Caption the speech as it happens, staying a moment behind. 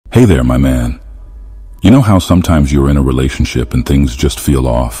Hey there, my man. You know how sometimes you're in a relationship and things just feel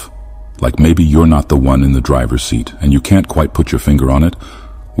off? Like maybe you're not the one in the driver's seat and you can't quite put your finger on it?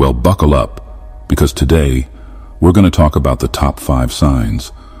 Well, buckle up, because today we're going to talk about the top 5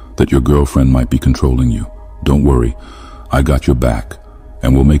 signs that your girlfriend might be controlling you. Don't worry, I got your back,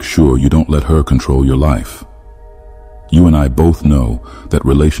 and we'll make sure you don't let her control your life. You and I both know that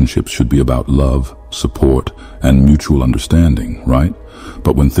relationships should be about love, support, and mutual understanding, right?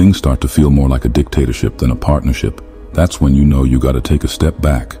 But when things start to feel more like a dictatorship than a partnership, that's when you know you got to take a step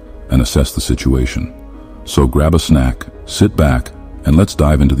back and assess the situation. So grab a snack, sit back, and let's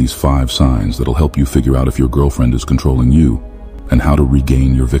dive into these 5 signs that'll help you figure out if your girlfriend is controlling you and how to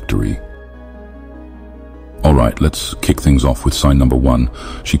regain your victory. All right, let's kick things off with sign number 1.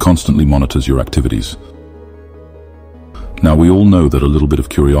 She constantly monitors your activities. Now, we all know that a little bit of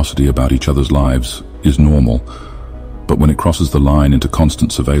curiosity about each other's lives is normal, but when it crosses the line into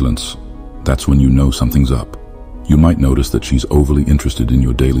constant surveillance, that's when you know something's up. You might notice that she's overly interested in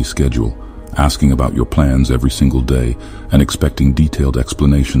your daily schedule, asking about your plans every single day and expecting detailed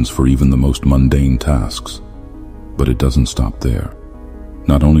explanations for even the most mundane tasks. But it doesn't stop there.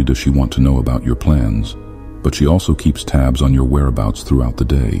 Not only does she want to know about your plans, but she also keeps tabs on your whereabouts throughout the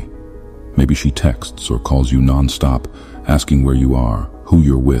day. Maybe she texts or calls you non-stop, asking where you are, who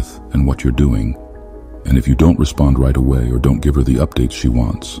you're with, and what you're doing. And if you don't respond right away or don't give her the updates she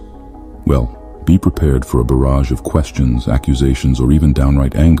wants, well, be prepared for a barrage of questions, accusations, or even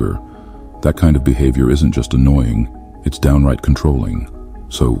downright anger. That kind of behavior isn't just annoying, it's downright controlling.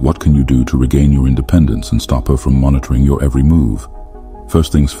 So what can you do to regain your independence and stop her from monitoring your every move?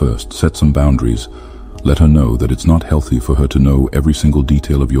 First things first, set some boundaries. Let her know that it's not healthy for her to know every single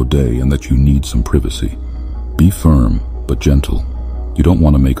detail of your day and that you need some privacy. Be firm, but gentle. You don't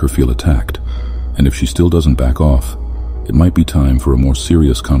want to make her feel attacked. And if she still doesn't back off, it might be time for a more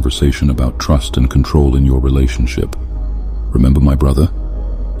serious conversation about trust and control in your relationship. Remember, my brother,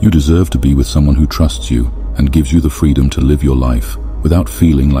 you deserve to be with someone who trusts you and gives you the freedom to live your life without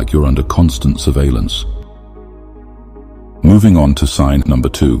feeling like you're under constant surveillance. Moving on to sign number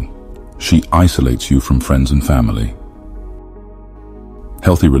 2. She isolates you from friends and family.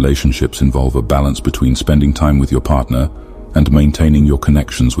 Healthy relationships involve a balance between spending time with your partner and maintaining your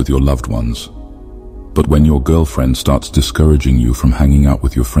connections with your loved ones. But when your girlfriend starts discouraging you from hanging out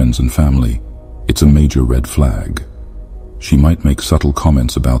with your friends and family, it's a major red flag. She might make subtle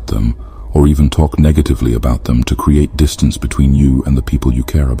comments about them or even talk negatively about them to create distance between you and the people you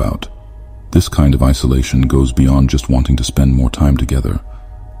care about. This kind of isolation goes beyond just wanting to spend more time together.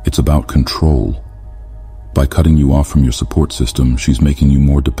 It's about control. By cutting you off from your support system, she's making you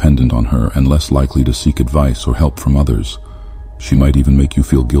more dependent on her and less likely to seek advice or help from others. She might even make you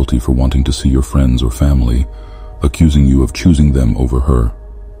feel guilty for wanting to see your friends or family, accusing you of choosing them over her.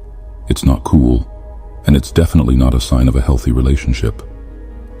 It's not cool, and it's definitely not a sign of a healthy relationship.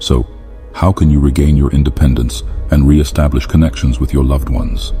 So, how can you regain your independence and re-establish connections with your loved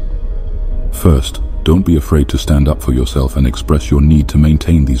ones? First, don't be afraid to stand up for yourself and express your need to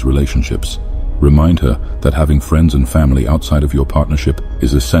maintain these relationships. Remind her that having friends and family outside of your partnership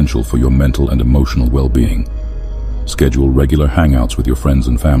is essential for your mental and emotional well-being. Schedule regular hangouts with your friends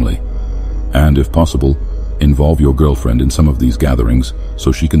and family. And if possible, involve your girlfriend in some of these gatherings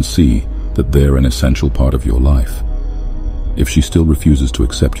so she can see that they're an essential part of your life. If she still refuses to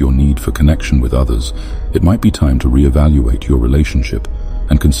accept your need for connection with others, it might be time to reevaluate your relationship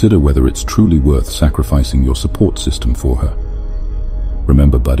and consider whether it's truly worth sacrificing your support system for her.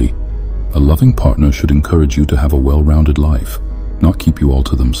 Remember, buddy, a loving partner should encourage you to have a well-rounded life, not keep you all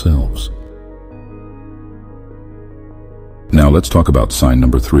to themselves. Now let's talk about sign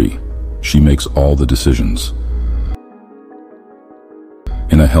number 3. She makes all the decisions.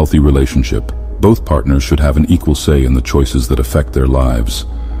 In a healthy relationship, both partners should have an equal say in the choices that affect their lives.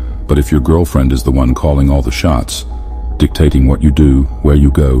 But if your girlfriend is the one calling all the shots, dictating what you do, where you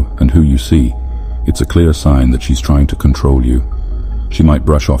go, and who you see, it's a clear sign that she's trying to control you. She might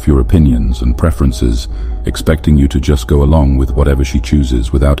brush off your opinions and preferences, expecting you to just go along with whatever she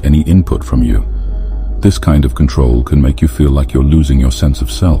chooses without any input from you. This kind of control can make you feel like you're losing your sense of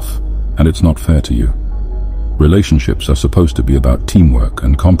self, and it's not fair to you. Relationships are supposed to be about teamwork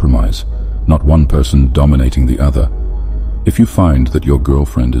and compromise, not one person dominating the other. If you find that your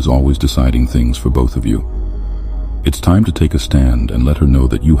girlfriend is always deciding things for both of you, it's time to take a stand and let her know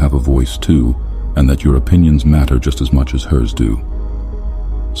that you have a voice too, and that your opinions matter just as much as hers do.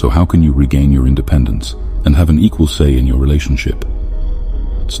 So how can you regain your independence and have an equal say in your relationship?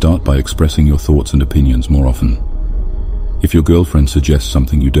 Start by expressing your thoughts and opinions more often. If your girlfriend suggests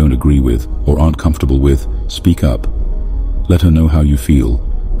something you don't agree with or aren't comfortable with, speak up. Let her know how you feel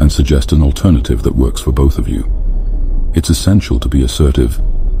and and suggest an alternative that works for both of you. It's essential to be assertive,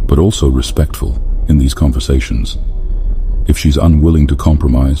 but also respectful in these conversations. If she's unwilling to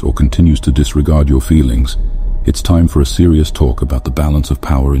compromise or continues to disregard your feelings, it's time for a serious talk about the balance of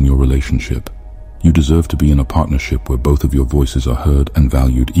power in your relationship. You deserve to be in a partnership where both of your voices are heard and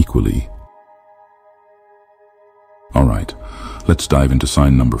valued equally. Alright, let's dive into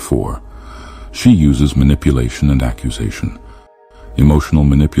sign number 4. She uses manipulation and accusation. Emotional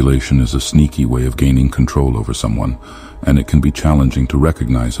manipulation is a sneaky way of gaining control over someone, and it can be challenging to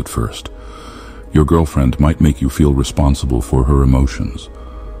recognize at first. Your girlfriend might make you feel responsible for her emotions,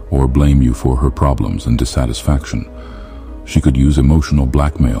 or blame you for her problems and dissatisfaction. She could use emotional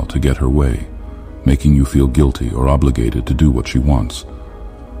blackmail to get her way, making you feel guilty or obligated to do what she wants.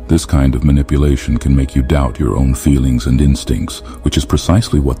 This kind of manipulation can make you doubt your own feelings and instincts, which is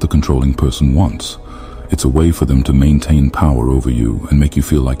precisely what the controlling person wants. It's a way for them to maintain power over you and make you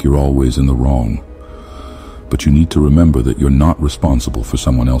feel like you're always in the wrong. But you need to remember that you're not responsible for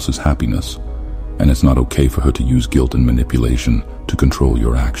someone else's happiness, and it's not okay for her to use guilt and manipulation to control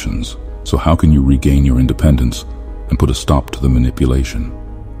your actions. So how can you regain your independence and put a stop to the manipulation?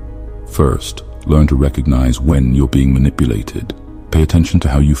 First, learn to recognize when you're being manipulated. Pay attention to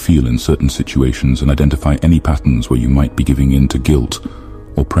how you feel in certain situations and identify any patterns where you might be giving in to guilt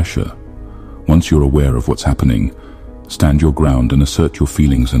or pressure. Once you're aware of what's happening, stand your ground and assert your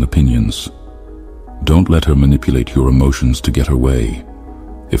feelings and opinions. Don't let her manipulate your emotions to get her way.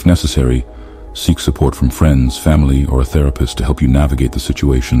 If necessary, seek support from friends, family, or a therapist to help you navigate the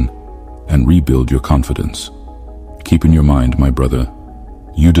situation and rebuild your confidence. Keep in your mind, my brother,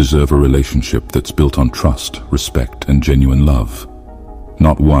 you deserve a relationship that's built on trust, respect, and genuine love,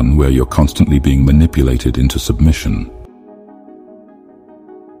 not one where you're constantly being manipulated into submission.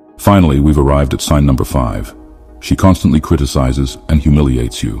 Finally, we've arrived at sign number 5. She constantly criticizes and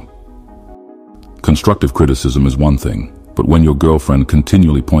humiliates you. Constructive criticism is one thing, but when your girlfriend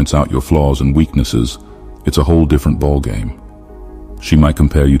continually points out your flaws and weaknesses, it's a whole different ballgame. She might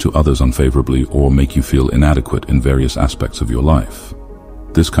compare you to others unfavorably or make you feel inadequate in various aspects of your life.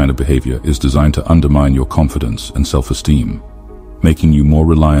 This kind of behavior is designed to undermine your confidence and self-esteem, making you more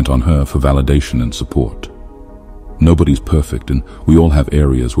reliant on her for validation and support. Nobody's perfect, and we all have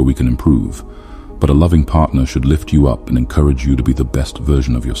areas where we can improve, but a loving partner should lift you up and encourage you to be the best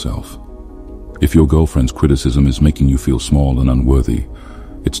version of yourself. If your girlfriend's criticism is making you feel small and unworthy,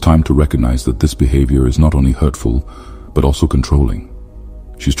 it's time to recognize that this behavior is not only hurtful, but also controlling.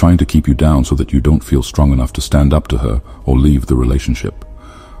 She's trying to keep you down so that you don't feel strong enough to stand up to her or leave the relationship.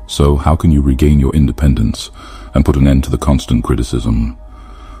 So how can you regain your independence and put an end to the constant criticism?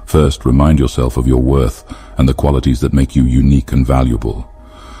 First, remind yourself of your worth and the qualities that make you unique and valuable.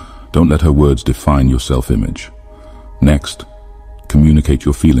 Don't let her words define your self-image. Next, communicate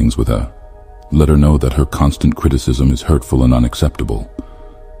your feelings with her. Let her know that her constant criticism is hurtful and unacceptable.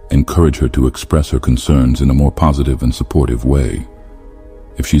 Encourage her to express her concerns in a more positive and supportive way.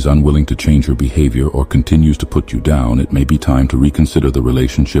 If she's unwilling to change her behavior or continues to put you down, it may be time to reconsider the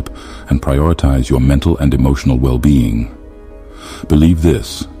relationship and prioritize your mental and emotional well-being. Believe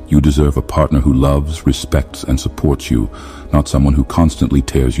this: you deserve a partner who loves, respects, and supports you, not someone who constantly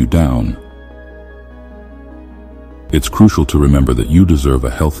tears you down. It's crucial to remember that you deserve a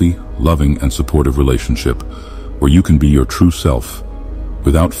healthy, loving, and supportive relationship where you can be your true self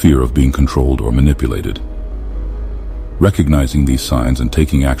without fear of being controlled or manipulated. Recognizing these signs and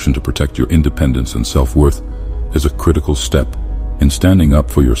taking action to protect your independence and self-worth is a critical step in standing up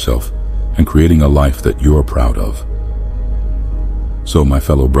for yourself and creating a life that you're proud of. So, my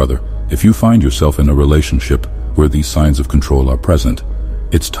fellow brother, if you find yourself in a relationship where these signs of control are present,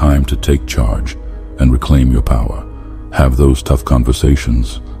 it's time to take charge and reclaim your power. Have those tough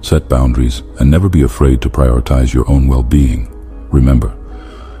conversations, set boundaries, and never be afraid to prioritize your own well-being. Remember,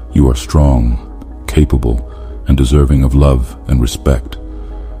 you are strong, capable, and deserving of love and respect.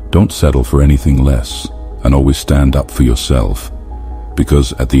 Don't settle for anything less, and always stand up for yourself,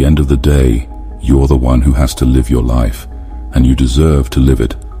 because at the end of the day, you're the one who has to live your life, and you deserve to live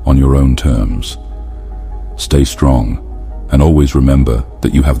it on your own terms. Stay strong, and always remember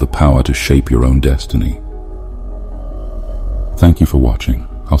that you have the power to shape your own destiny. Thank you for watching.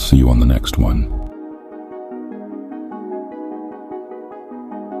 I'll see you on the next one.